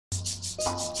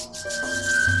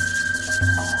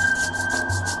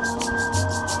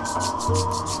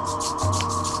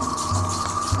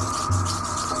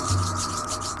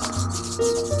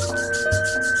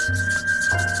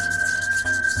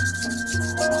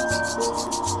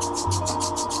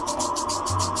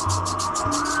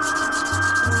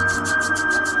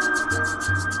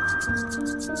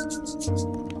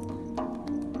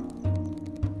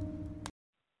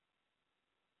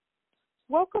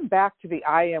Welcome back to the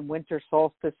IAM Winter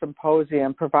Solstice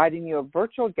Symposium, providing you a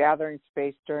virtual gathering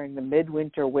space during the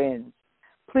midwinter winds.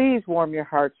 Please warm your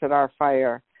hearts at our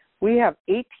fire. We have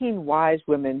 18 wise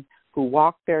women who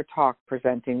walk their talk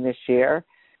presenting this year.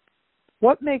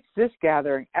 What makes this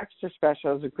gathering extra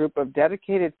special is a group of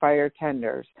dedicated fire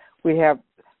tenders who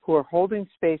are holding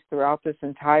space throughout this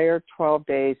entire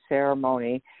 12-day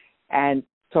ceremony, and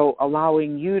so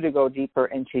allowing you to go deeper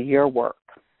into your work.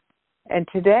 And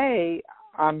today,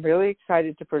 I'm really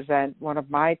excited to present one of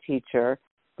my teachers,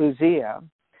 Luzia.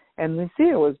 And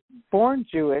Luzia was born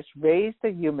Jewish, raised a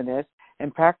humanist,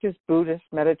 and practiced Buddhist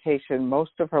meditation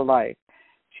most of her life.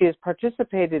 She has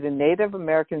participated in Native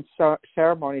American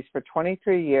ceremonies for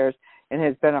 23 years and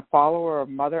has been a follower of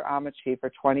Mother Amici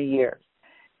for 20 years.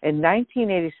 In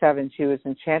 1987, she was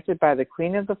enchanted by the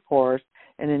Queen of the Forest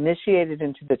and initiated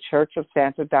into the Church of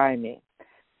Santo Daime.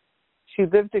 She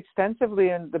lived extensively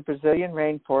in the Brazilian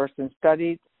rainforest and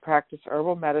practiced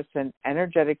herbal medicine,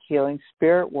 energetic healing,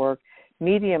 spirit work,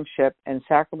 mediumship, and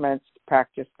sacraments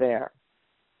practiced there.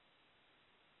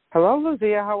 Hello,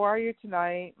 Luzia. How are you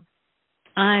tonight?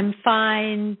 I'm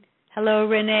fine. Hello,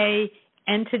 Renee.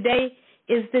 And today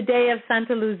is the day of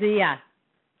Santa Luzia.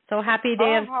 So happy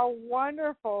day of... how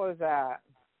wonderful is that?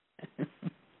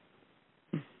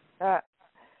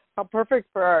 How perfect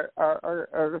for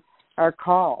our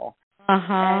call.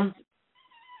 Uh-huh. And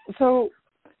so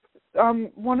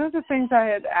one of the things I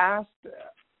had asked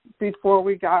before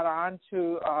we got on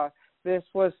to this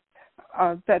was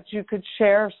that you could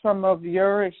share some of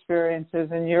your experiences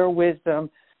and your wisdom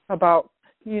about,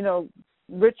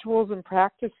 rituals and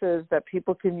practices that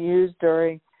people can use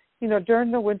during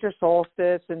the winter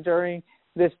solstice and during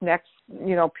this next,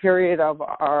 period of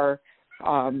our,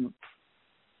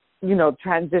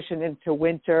 transition into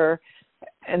winter,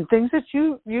 and things that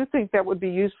you think that would be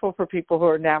useful for people who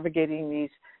are navigating these,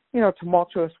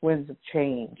 tumultuous winds of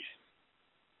change.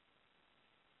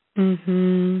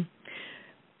 Mhm.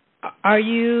 Are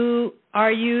you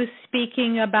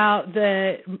speaking about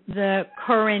the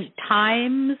current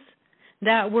times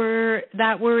that we're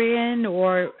in,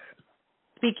 or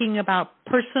speaking about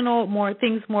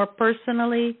more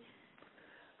personally?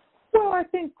 Well, I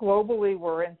think globally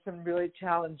we're in some really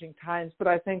challenging times, but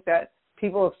I think that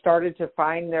people have started to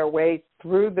find their way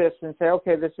through this and say,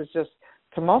 okay, this is just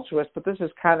tumultuous, but this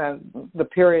is kind of the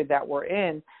period that we're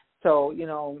in. So,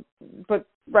 but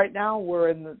right now we're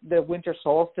in the winter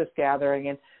solstice gathering,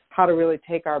 and how to really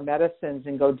take our medicines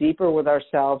and go deeper with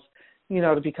ourselves,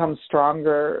 to become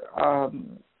stronger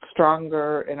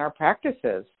in our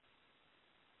practices.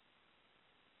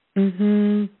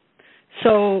 Mhm.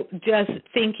 So just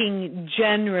thinking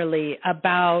generally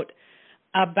about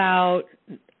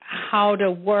how to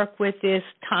work with this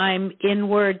time,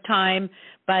 inward time,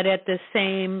 but at the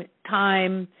same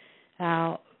time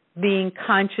being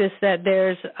conscious that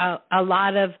there's a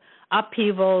lot of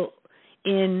upheaval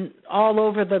all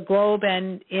over the globe,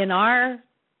 and in our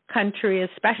country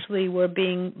especially, we're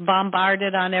being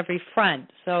bombarded on every front.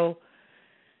 So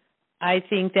I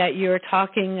think that you're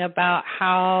talking about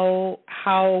how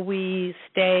we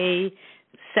stay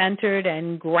centered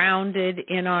and grounded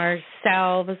in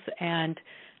ourselves and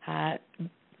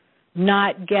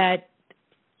not get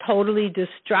totally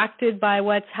distracted by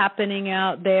what's happening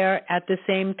out there, at the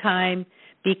same time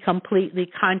be completely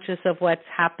conscious of what's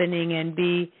happening and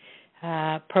be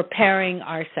preparing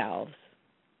ourselves.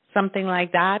 Something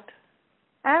like that?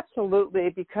 Absolutely,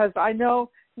 because I know,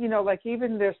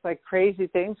 even there's crazy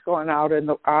things going on in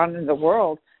the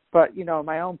world, but,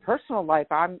 my own personal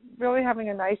life, I'm really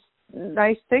having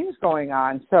nice things going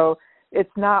on. So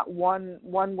it's not one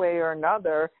way or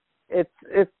another.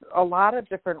 It's a lot of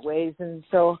different ways. And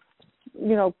so,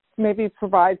 maybe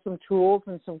provide some tools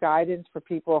and some guidance for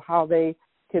people how they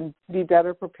can be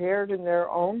better prepared in their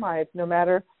own life, no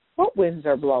matter what winds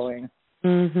are blowing.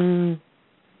 Mm-hmm.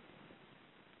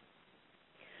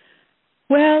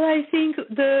 Well, I think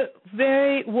there's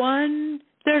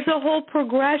a whole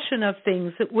progression of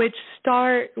things which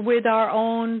start with our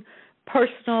own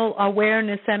personal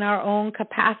awareness and our own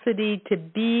capacity to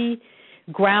be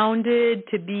grounded,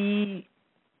 to be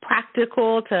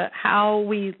practical to how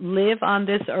we live on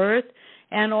this earth,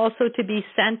 and also to be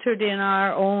centered in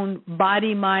our own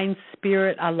body, mind,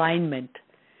 spirit alignment.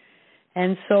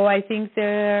 And so I think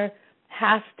there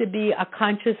has to be a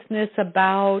consciousness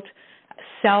about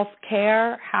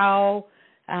self-care, how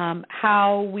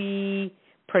we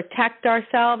protect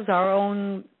ourselves, our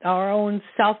own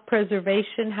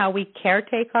self-preservation, how we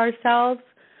caretake ourselves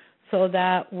so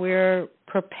that we're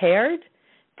prepared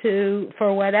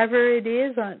for whatever it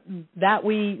is that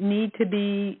we need to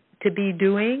be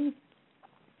doing.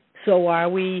 So are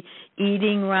we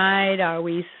eating right? Are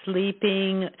we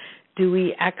sleeping? Do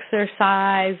we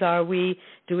exercise?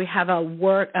 Do we have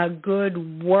a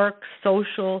good work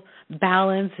social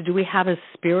balance? Do we have a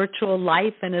spiritual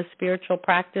life and a spiritual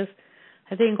practice?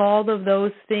 I think all of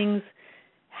those things,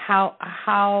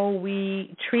 how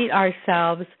we treat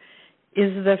ourselves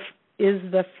is the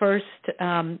first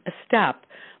step.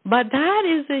 But that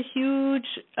is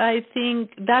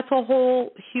that's a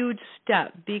whole huge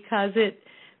step, because it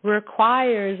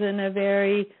requires in a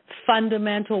very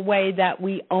fundamental way that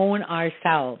we own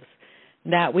ourselves,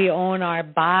 that we own our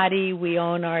body, we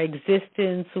own our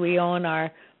existence, we own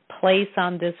our place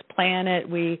on this planet.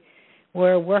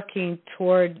 We're working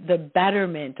toward the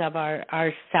betterment of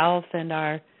ourself and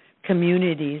our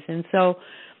communities. And so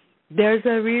there's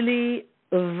a really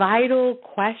vital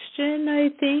question, I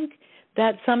think,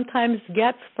 that sometimes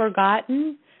gets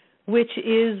forgotten, which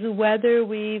is whether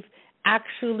we've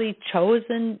actually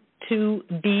chosen to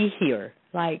be here,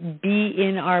 like be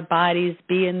in our bodies,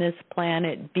 be in this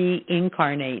planet, be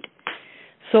incarnate.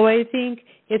 So I think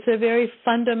it's a very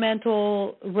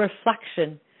fundamental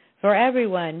reflection for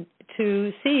everyone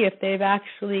to see if they've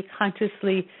actually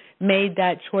consciously made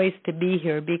that choice to be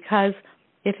here, because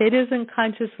if it isn't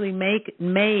consciously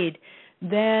made,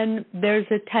 then there's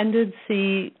a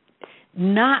tendency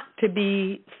not to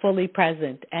be fully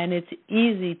present, and it's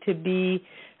easy to be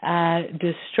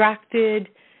distracted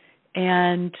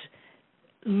and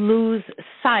lose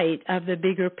sight of the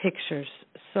bigger pictures.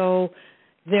 So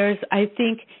I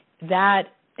think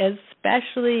that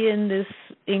especially in this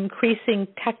increasing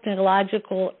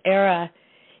technological era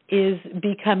is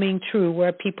becoming true,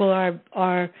 where people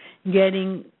are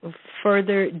getting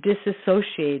further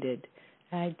disassociated.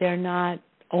 They're not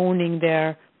owning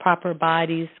their proper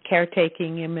bodies,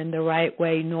 caretaking them in the right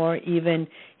way, nor even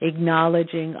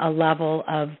acknowledging a level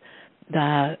of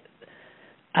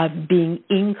being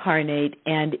incarnate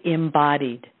and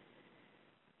embodied.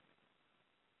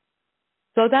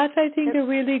 So that's, I think, a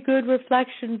really good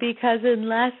reflection, because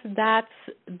unless that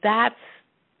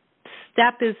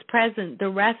step is present, the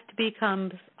rest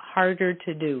becomes harder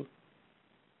to do.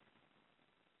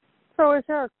 So is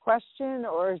there a question,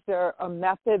 or is there a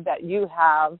method that you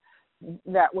have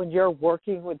that when you're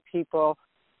working with people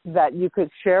that you could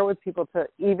share with people to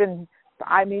even,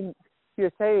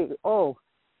 you're saying, oh,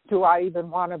 do I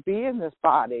even want to be in this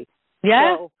body?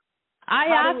 Yeah. So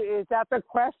is that the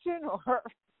question? Or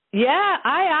yeah,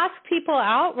 I ask people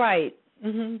outright,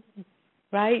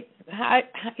 right?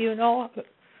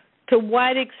 To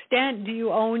what extent do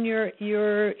you own your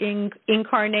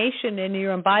incarnation and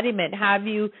your embodiment? Have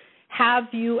you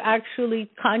actually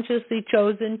consciously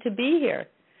chosen to be here?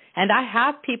 And I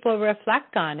have people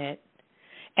reflect on it.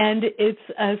 And it's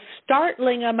a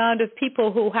startling amount of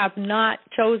people who have not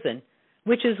chosen,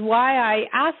 which is why I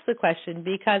ask the question,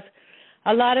 because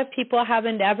a lot of people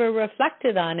haven't ever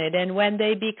reflected on it. And when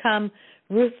they become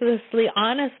ruthlessly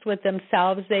honest with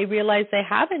themselves, they realize they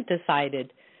haven't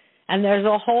decided. And there's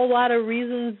a whole lot of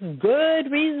reasons,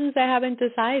 good reasons they haven't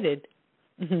decided.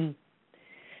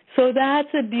 So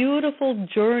that's a beautiful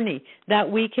journey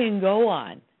that we can go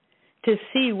on to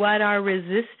see what our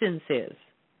resistance is.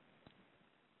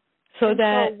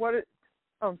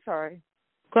 I'm sorry.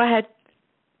 Go ahead.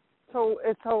 So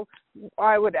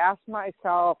I would ask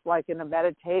myself, like in a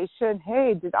meditation,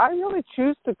 hey, did I really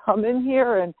choose to come in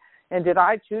here, and did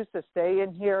I choose to stay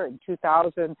in here in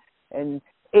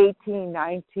 2018,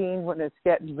 19 when it's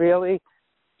getting really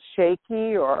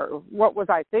shaky, or what was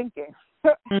I thinking?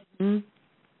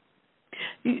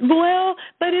 Well,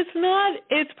 but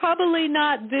it's probably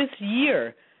not this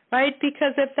year, right?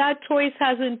 Because if that choice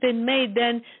hasn't been made,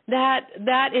 then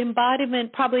that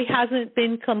embodiment probably hasn't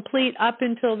been complete up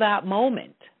until that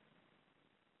moment.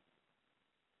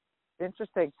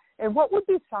 Interesting. And what would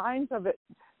be signs of it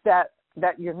that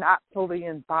you're not fully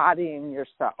embodying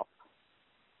yourself?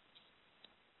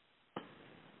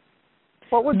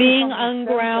 What would being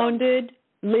ungrounded,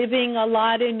 living a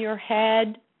lot in your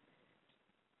head,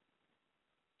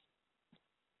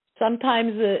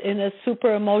 sometimes in a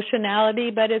super emotionality,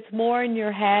 but it's more in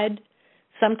your head,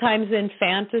 sometimes in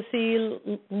fantasy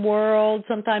world,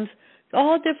 sometimes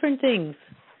all different things.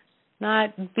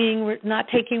 not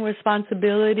taking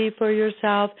responsibility for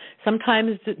yourself,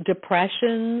 sometimes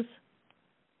depressions,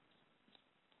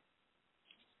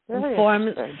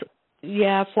 forms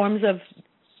of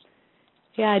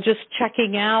just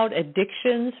checking out,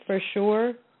 addictions for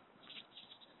sure.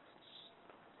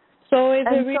 So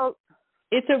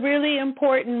it's a really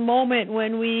important moment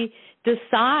when we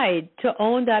decide to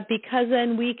own that, because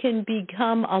then we can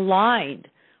become aligned.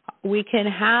 We can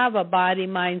have a body,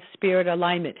 mind, spirit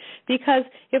alignment. Because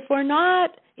if we're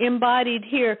not embodied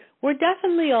here, we're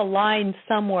definitely aligned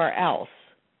somewhere else,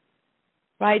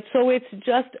 right? So it's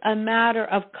just a matter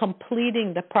of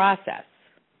completing the process,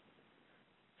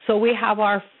 so we have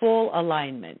our full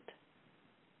alignment.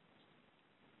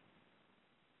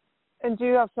 And do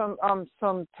you have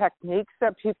some techniques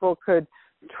that people could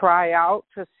try out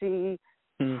to see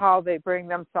how they bring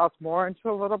themselves more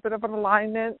into a little bit of an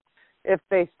alignment? If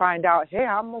they find out, hey,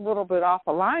 I'm a little bit off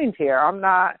aligned here,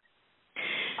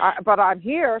 but I'm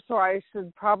here, so I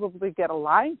should probably get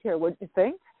aligned here. Wouldn't you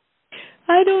think?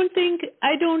 I don't think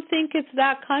it's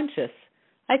that conscious.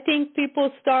 I think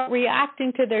people start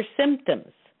reacting to their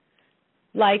symptoms,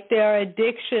 like their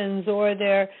addictions or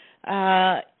their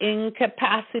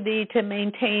incapacity to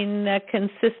maintain a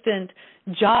consistent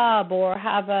job or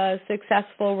have a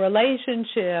successful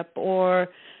relationship, or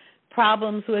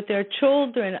problems with their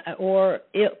children, or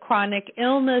chronic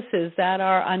illnesses that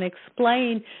are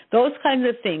unexplained, those kinds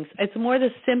of things. It's more the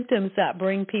symptoms that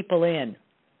bring people in.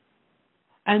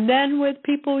 And then with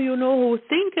people, who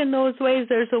think in those ways,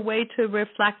 there's a way to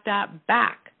reflect that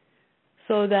back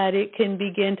so that it can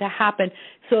begin to happen,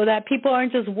 so that people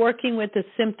aren't just working with the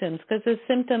symptoms, because the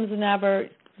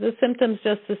symptom's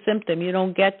just a symptom. You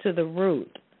don't get to the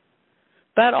root.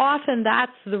 But often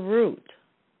that's the root.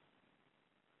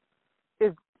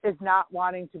 Is not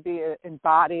wanting to be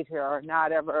embodied here, or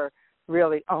not ever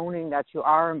really owning that you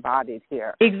are embodied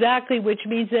here. Exactly, which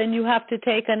means then you have to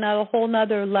take a whole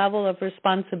nother level of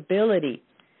responsibility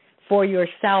for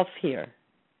yourself here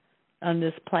on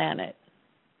this planet.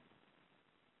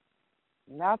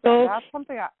 That's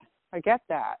something I get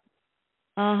that.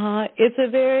 It's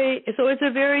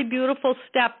a very beautiful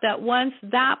step that once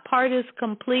that part is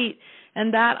complete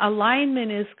and that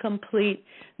alignment is complete,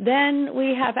 then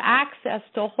we have access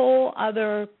to whole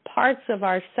other parts of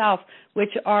ourself, which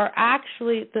are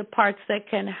actually the parts that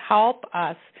can help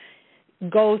us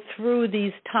go through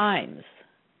these times,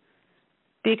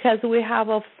 because we have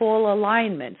a full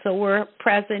alignment. So we're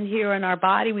present here in our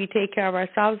body. We take care of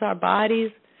ourselves, our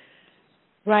bodies,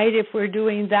 right? If we're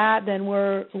doing that, then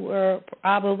we're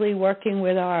probably working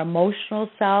with our emotional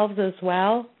selves as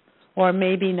well, or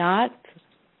maybe not,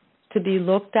 to be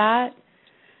looked at.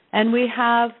 And we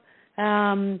have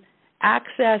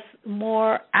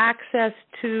more access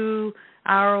to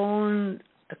our own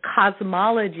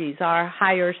cosmologies, our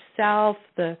higher self,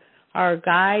 our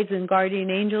guides and guardian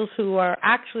angels, who are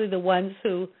actually the ones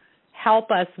who help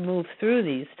us move through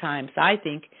these times, I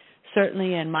think,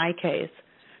 certainly in my case.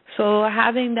 So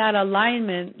having that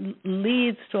alignment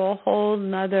leads to a whole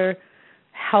nother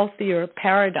healthier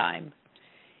paradigm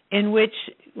in which,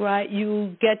 right,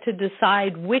 you get to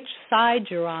decide which side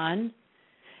you're on,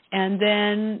 and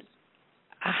then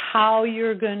how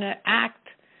you're going to act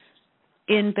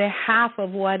in behalf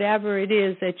of whatever it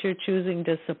is that you're choosing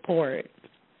to support,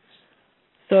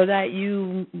 so that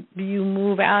you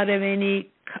move out of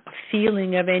any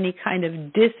feeling of any kind of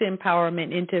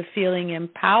disempowerment into feeling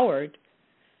empowered,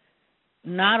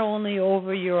 not only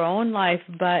over your own life,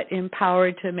 but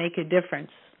empowered to make a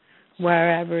difference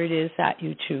wherever it is that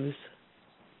you choose.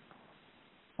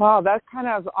 Wow, that kind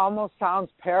of almost sounds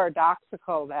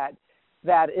paradoxical, that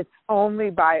it's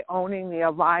only by owning the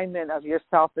alignment of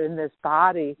yourself in this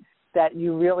body that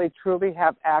you really truly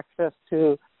have access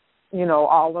to,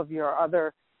 all of your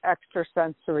other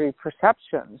extrasensory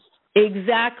perceptions.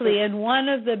 Exactly. And one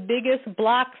of the biggest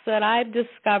blocks that I've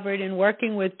discovered in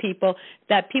working with people,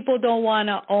 that people don't want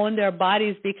to own their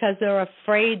bodies because they're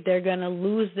afraid they're going to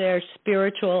lose their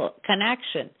spiritual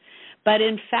connection. But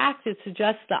in fact, it's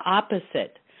just the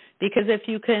opposite. Because if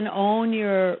you can own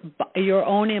your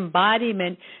own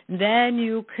embodiment, then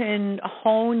you can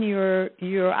hone your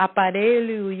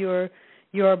aparelho,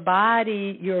 your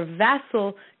body, your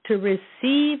vessel, to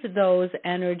receive those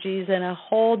energies in a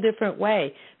whole different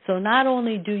way. So not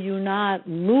only do you not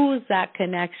lose that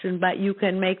connection, but you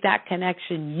can make that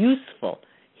connection useful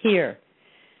here.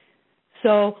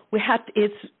 So we have to,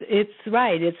 it's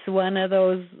right. It's one of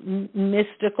those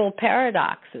mystical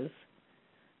paradoxes.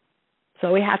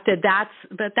 So we have to,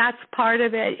 that's part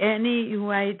of it. Any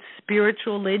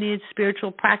spiritual lineage,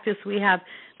 spiritual practice we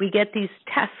get these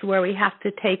tests where we have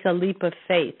to take a leap of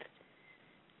faith.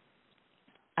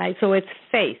 So it's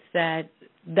faith that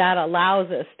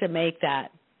allows us to make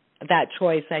that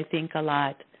choice, I think, a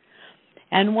lot.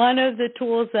 And one of the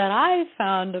tools that I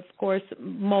found, of course,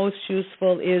 most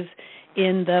useful is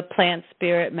in the plant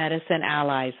spirit medicine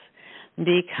allies,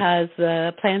 because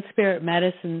the plant spirit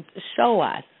medicines show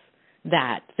us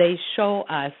that. They show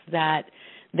us that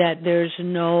there's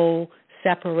no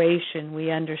separation. We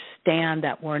understand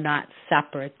that we're not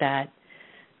separate, that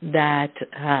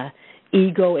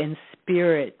ego and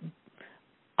spirit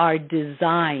are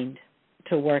designed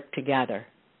to work together.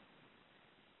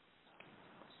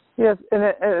 Yes, and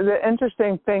the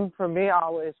interesting thing for me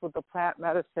always with the plant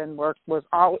medicine work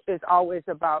is always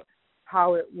about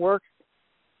how it works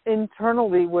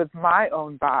internally with my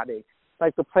own body,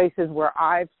 like the places where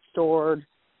I've stored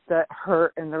the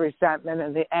hurt and the resentment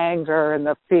and the anger and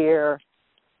the fear,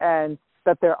 and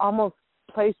that they're almost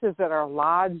places that are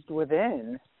lodged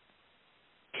within.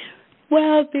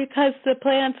 Well, because the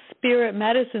plant spirit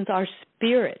medicines are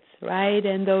spirits, right?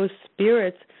 And those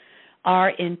spirits are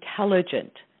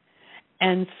intelligent.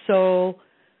 And so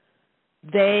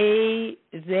they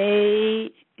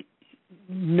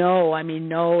know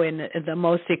in the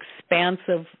most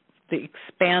expansive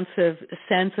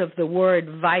sense of the word,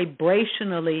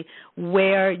 vibrationally,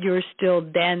 where you're still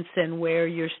dense and where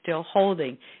you're still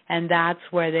holding. And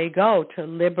that's where they go to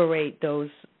liberate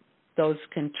those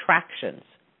contractions.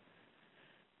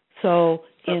 So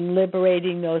in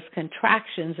liberating those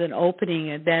contractions and opening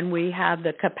it, then we have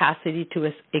the capacity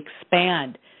to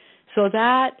expand. So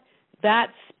that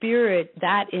spirit,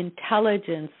 that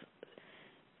intelligence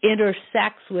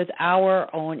intersects with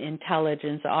our own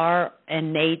intelligence, our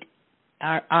innate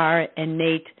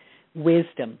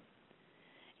wisdom,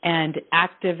 and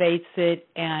activates it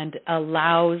and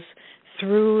allows,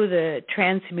 through the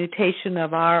transmutation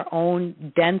of our own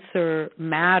denser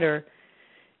matter,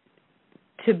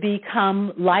 to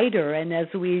become lighter. And as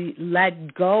we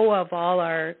let go of all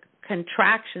our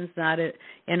contractions, not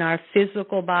in our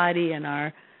physical body, in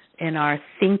our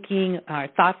thinking, our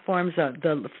thought forms,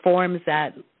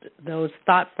 those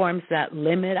thought forms that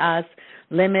limit us,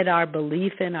 limit our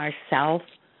belief in ourselves,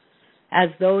 as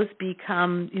those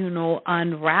become,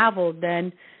 unraveled,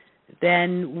 then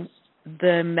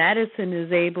the medicine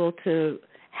is able to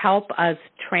help us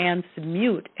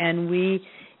transmute, and we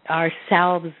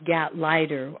ourselves get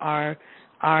lighter.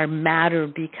 Our matter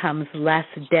becomes less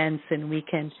dense, and we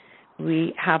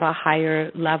have a higher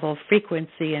level of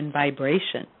frequency and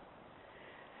vibration.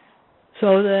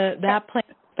 So that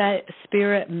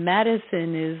spirit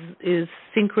medicine is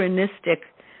synchronistic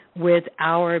with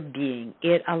our being.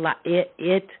 It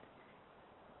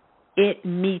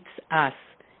meets us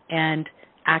and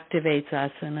activates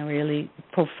us in a really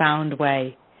profound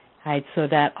way, right? So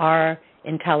that our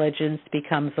intelligence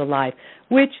becomes alive,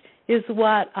 which is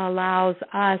what allows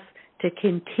us to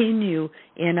continue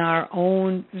in our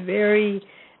own very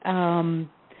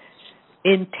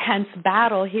intense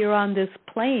battle here on this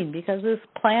plane, because this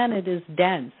planet is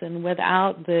dense, and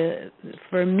without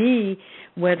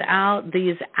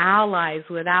these allies,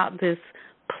 without this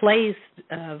place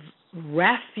of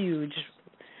refuge,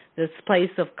 this place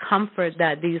of comfort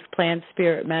that these plant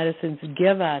spirit medicines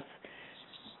give us,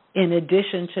 in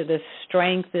addition to the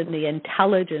strength and the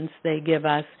intelligence they give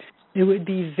us, it would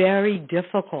be very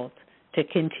difficult to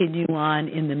continue on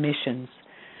in the missions.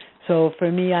 So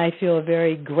for me, I feel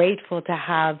very grateful to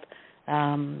have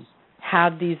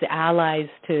these allies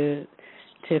to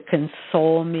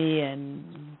console me and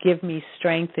give me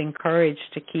strength and courage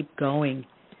to keep going.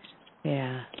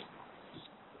 Yeah.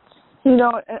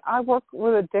 I work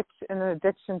with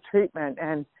addiction treatment,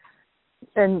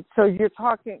 and so you're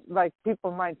talking, like, people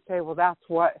might say, well, that's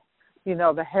what,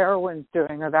 the heroin's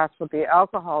doing, or that's what the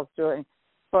alcohol's doing.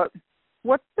 But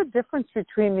what's the difference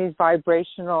between these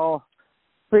vibrational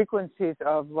frequencies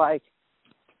of, like,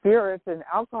 spirits and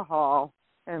alcohol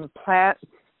and plants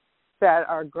that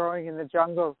are growing in the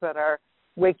jungles that are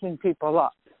waking people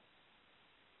up?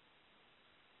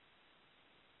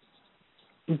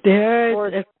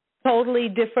 There's a totally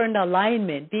different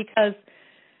alignment, because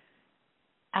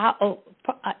natural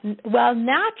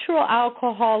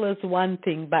alcohol is one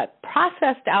thing, but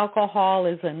processed alcohol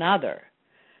is another,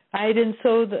 right? And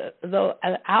so the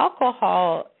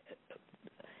alcohol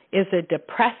is a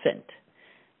depressant,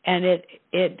 and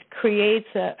it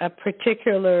creates a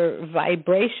particular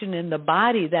vibration in the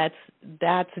body that's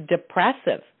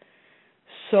depressive.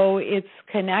 So it's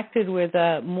connected with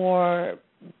a more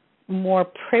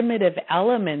primitive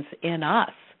elements in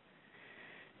us.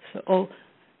 So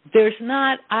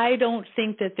I don't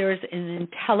think that there's an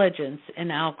intelligence in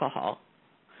alcohol,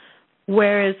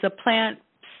 whereas the plant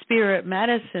spirit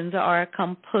medicines are a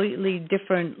completely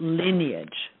different lineage.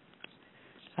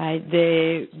 Right?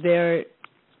 They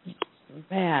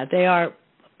are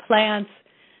plants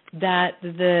that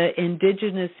the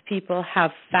indigenous people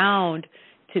have found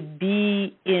to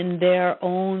be in their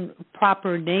own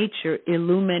proper nature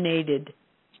illuminated.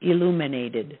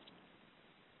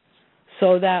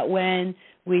 So that when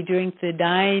we drink the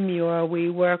daime or we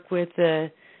work with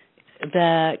the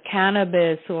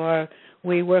cannabis or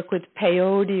we work with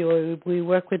peyote or we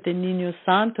work with the Niños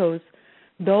Santos,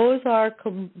 those are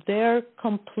they're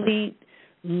complete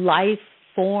life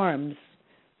forms,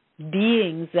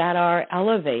 beings that are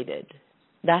elevated,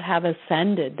 that have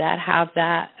ascended, that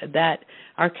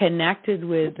are connected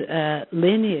with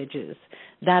lineages,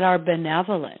 that are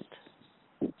benevolent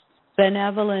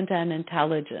and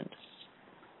intelligent.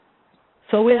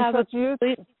 So we have a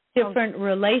completely different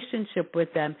relationship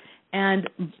with them. And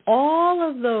all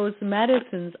of those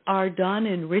medicines are done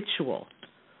in ritual.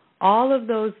 All of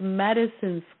those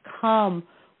medicines come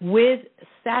with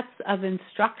sets of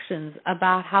instructions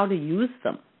about how to use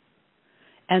them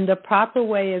and the proper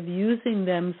way of using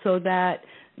them so that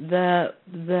the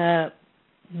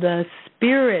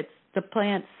spirits, the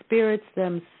plant spirits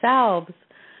themselves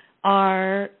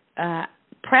are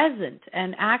present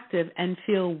and active and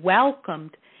feel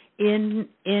welcomed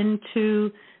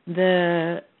into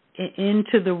the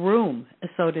room,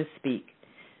 so to speak.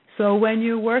 So when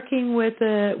you're working with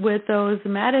those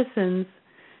medicines,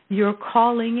 you're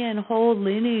calling in whole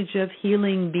lineage of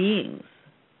healing beings.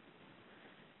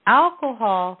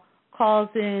 Alcohol calls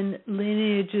in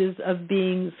lineages of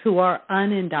beings who are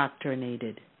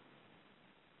unindoctrinated.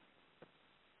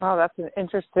 Oh, that's an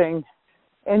interesting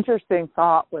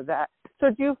thought with that. So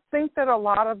do you think that a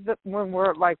lot of when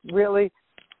we're like really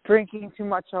drinking too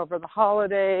much over the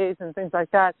holidays and things like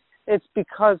that, it's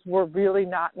because we're really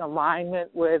not in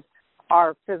alignment with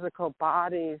our physical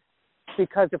bodies?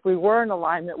 Because if we were in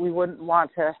alignment, we wouldn't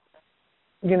want to,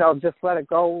 just let it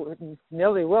go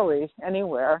nilly-willy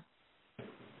anywhere.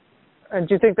 And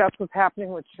do you think that's what's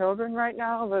happening with children right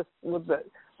now, with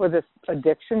this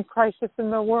addiction crisis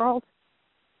in the world?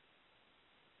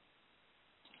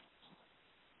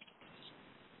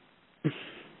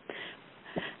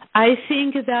 I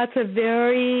think that's a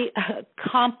very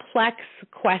complex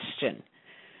question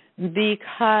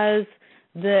because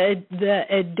the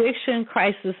addiction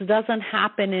crisis doesn't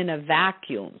happen in a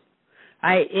vacuum.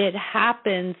 It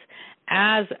happens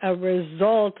as a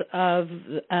result of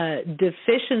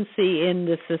deficiency in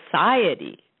the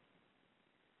society.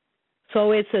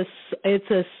 So it's a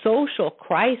social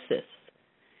crisis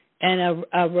and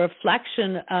a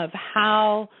reflection of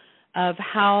how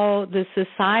the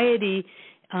society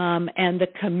and the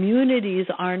communities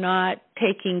are not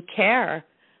taking care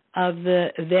of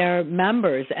their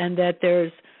members, and that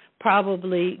there's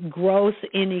probably gross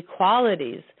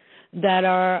inequalities that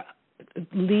are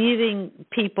leaving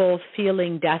people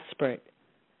feeling desperate.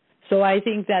 So I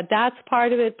think that's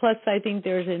part of it. Plus, I think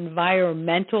there's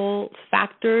environmental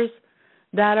factors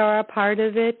that are a part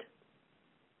of it.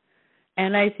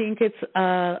 And I think it's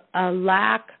a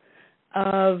lack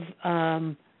of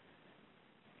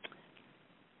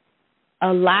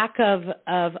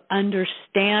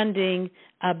understanding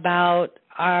about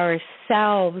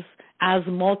ourselves as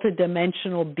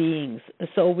multidimensional beings.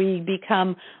 So we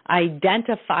become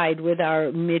identified with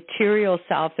our material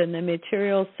self, and the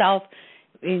material self,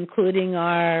 including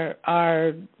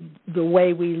the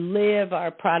way we live,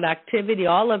 our productivity,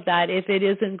 all of that, if it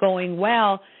isn't going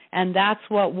well, and that's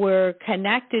what we're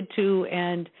connected to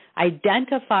and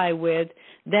identify with,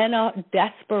 then a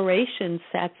desperation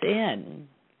sets in.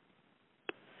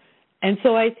 And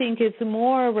so I think it's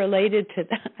more related to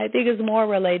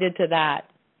that.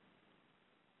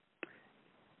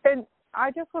 And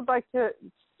I just would like to,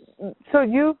 so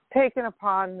you've taken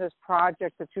upon this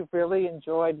project that you've really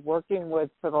enjoyed working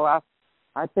with for the last,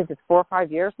 I think it's 4 or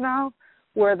 5 years now,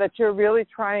 where that you're really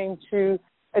trying to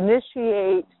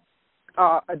initiate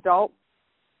adult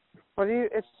women.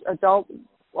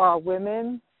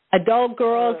 Adult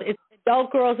girls, it's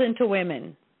adult girls into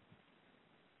women.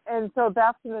 And so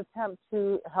that's an attempt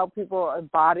to help people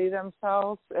embody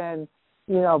themselves and,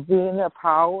 be in their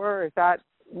power.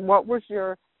 What was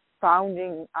your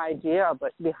founding idea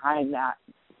behind that?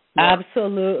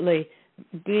 Absolutely.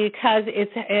 Because it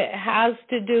has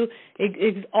to do,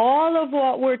 all of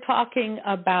what we're talking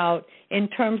about in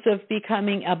terms of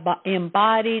becoming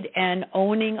embodied and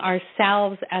owning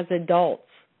ourselves as adults.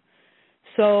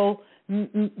 So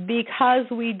because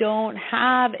we don't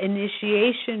have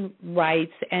initiation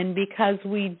rites and because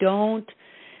we don't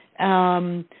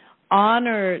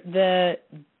honor the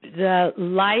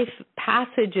life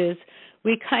passages,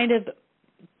 we kind of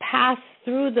pass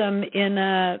through them in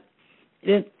a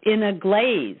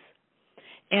glaze.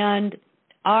 And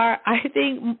I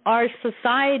think our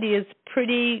society is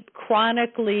pretty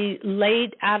chronically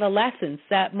late adolescence,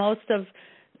 that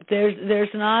there's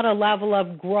not a level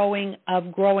of growing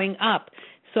up.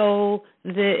 So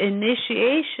the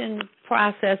initiation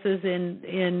processes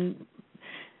in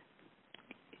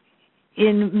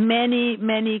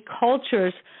many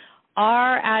cultures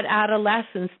are at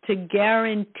adolescence to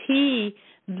guarantee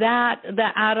that the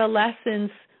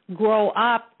adolescents grow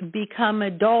up, become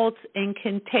adults, and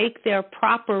can take their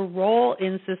proper role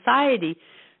in society.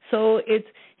 So it's,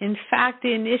 in fact,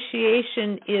 the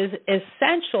initiation is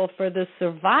essential for the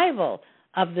survival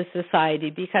of the society,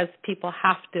 because people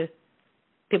have to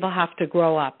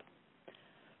grow up.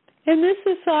 In this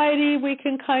society, we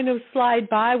can kind of slide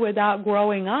by without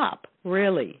growing up,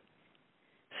 really.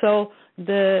 So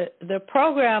the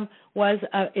program was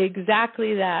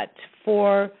exactly that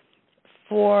for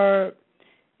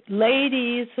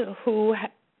ladies who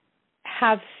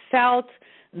have felt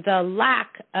the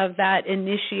lack of that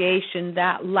initiation,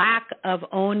 that lack of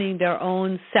owning their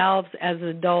own selves as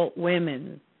adult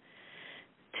women,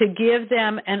 to give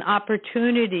them an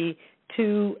opportunity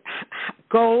to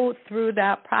go through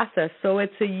that process. So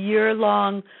it's a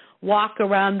year-long walk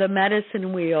around the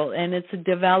medicine wheel, and it's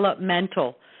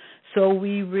developmental. So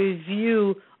we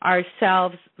review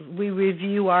ourselves, we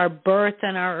review our birth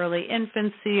and our early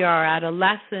infancy, our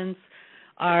adolescence,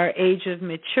 our age of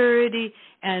maturity,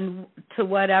 and to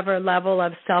whatever level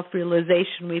of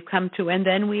self-realization we've come to. And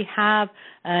then we have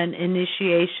an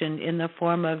initiation in the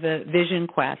form of a vision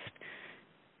quest.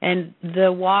 And the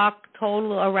walk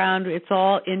total around, it's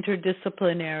all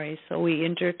interdisciplinary. So we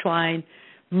intertwine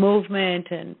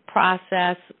movement and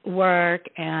process work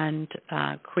and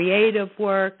creative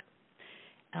work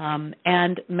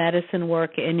and medicine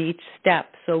work in each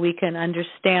step, so we can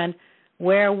understand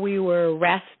where we were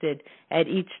arrested at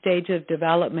each stage of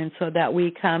development, so that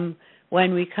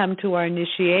when we come to our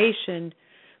initiation,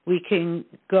 we can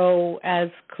go as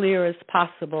clear as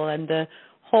possible. And the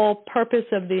whole purpose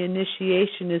of the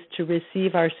initiation is to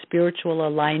receive our spiritual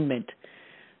alignment,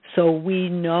 so we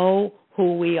know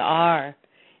who we are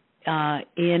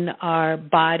in our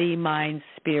body, mind,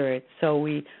 spirit. So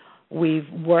we've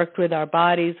worked with our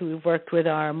bodies, we've worked with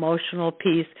our emotional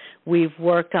piece, we've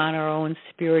worked on our own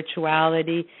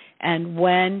spirituality, and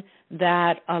when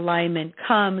that alignment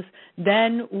comes,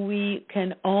 then we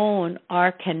can own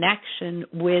our connection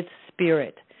with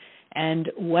spirit. And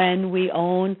when we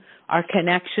own our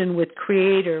connection with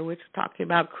Creator, which is talking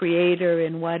about Creator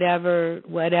in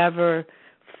whatever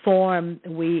form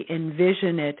we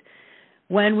envision it,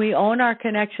 when we own our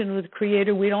connection with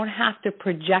Creator, we don't have to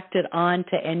project it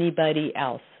onto anybody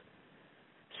else.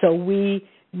 So we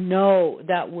know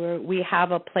that we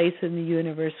have a place in the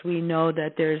universe. We know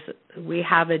that we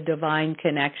have a divine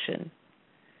connection.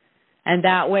 And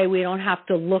that way we don't have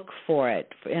to look for it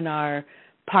in our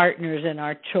partners and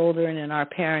our children and our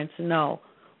parents. No,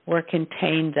 we're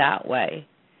contained that way.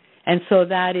 And so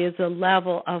that is a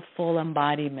level of full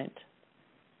embodiment.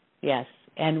 Yes.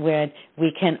 And where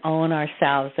we can own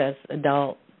ourselves as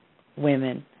adult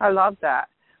women. I love that.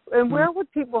 And where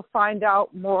would people find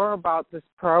out more about this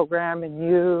program and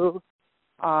you?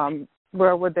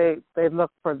 Where would they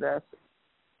look for this?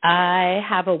 I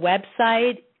have a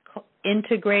website,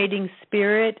 Integrating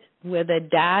Spirit, with a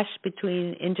dash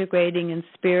between integrating and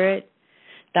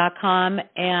spirit.com.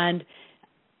 And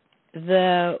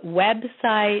the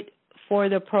website for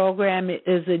the program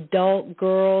is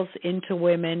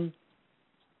adultgirlsintowomen.com.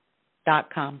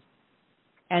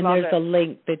 And Love there's a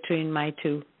link between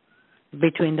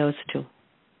those two.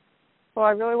 Well,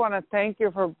 I really want to thank you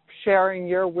for sharing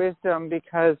your wisdom,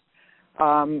 because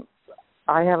I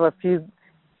have a few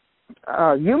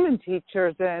human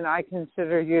teachers, and I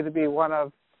consider you to be one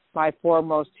of my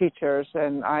foremost teachers,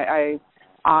 and I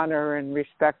honor and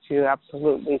respect you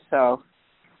absolutely. So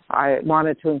I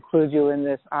wanted to include you in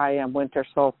this IAM Winter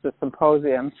Solstice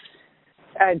Symposium.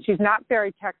 And she's not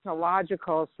very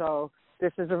technological, so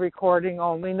this is a recording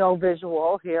only, no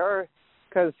visual here,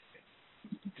 because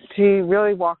she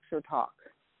really walks her talk.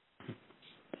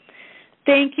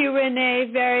 Thank you, Renee,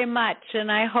 very much, and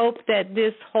I hope that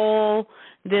this whole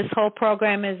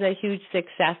program is a huge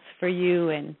success for you,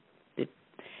 and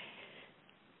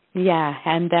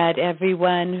and that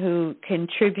everyone who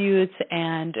contributes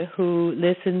and who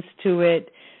listens to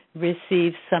it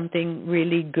receives something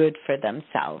really good for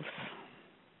themselves.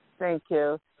 Thank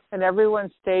you. And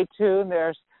everyone stay tuned.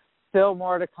 There's still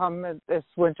more to come at this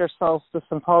Winter Solstice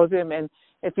Symposium. And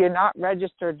if you're not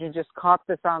registered, you just caught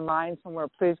this online somewhere,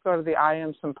 please go to the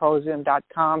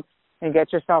IAMSymposium.com and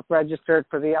get yourself registered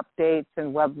for the updates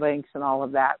and web links and all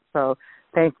of that. So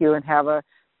thank you, and have a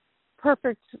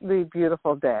perfectly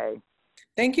beautiful day.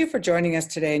 Thank you for joining us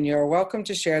today, and you're welcome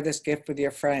to share this gift with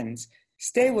your friends.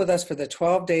 Stay with us for the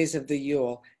 12 days of the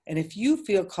Yule, and if you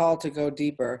feel called to go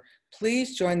deeper,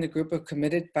 please join the group of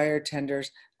committed fire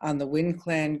tenders on the Wind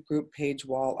Clan group page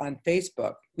wall on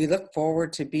Facebook. We look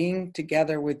forward to being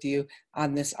together with you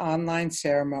on this online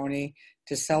ceremony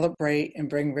to celebrate and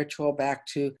bring ritual back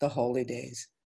to the holy days.